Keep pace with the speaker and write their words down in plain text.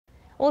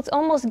Well, it's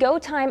almost go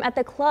time at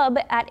the club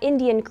at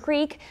Indian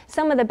Creek.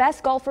 Some of the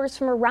best golfers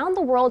from around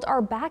the world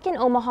are back in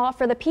Omaha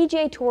for the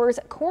PGA Tour's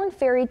Korn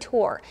Ferry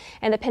Tour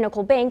and the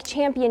Pinnacle Bank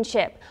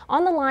Championship.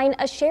 On the line,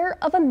 a share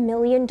of $1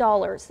 million.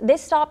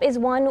 This stop is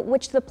one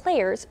which the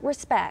players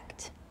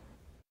respect.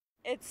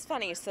 It's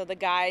funny, so the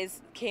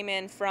guys came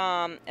in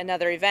from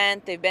another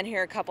event. They've been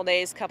here a couple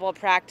days, couple of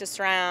practice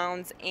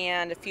rounds,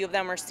 and a few of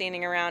them were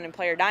standing around in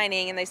player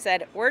dining, and they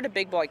said, we're at a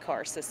big boy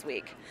course this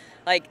week.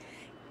 Like,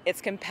 it's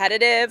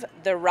competitive,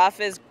 the rough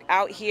is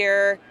out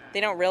here,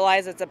 they don't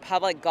realize it's a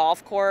public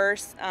golf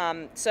course,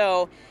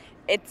 so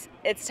it's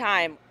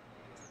time.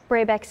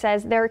 Brabeck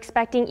says they're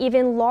expecting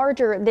even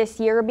larger this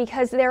year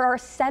because there are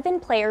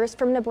 7 players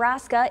from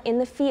Nebraska in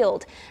the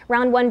field.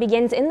 Round 1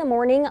 begins in the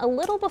morning a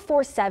little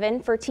before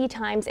 7. For tee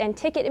times and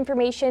ticket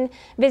information,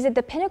 visit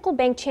the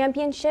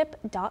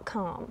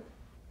pinnaclebankchampionship.com.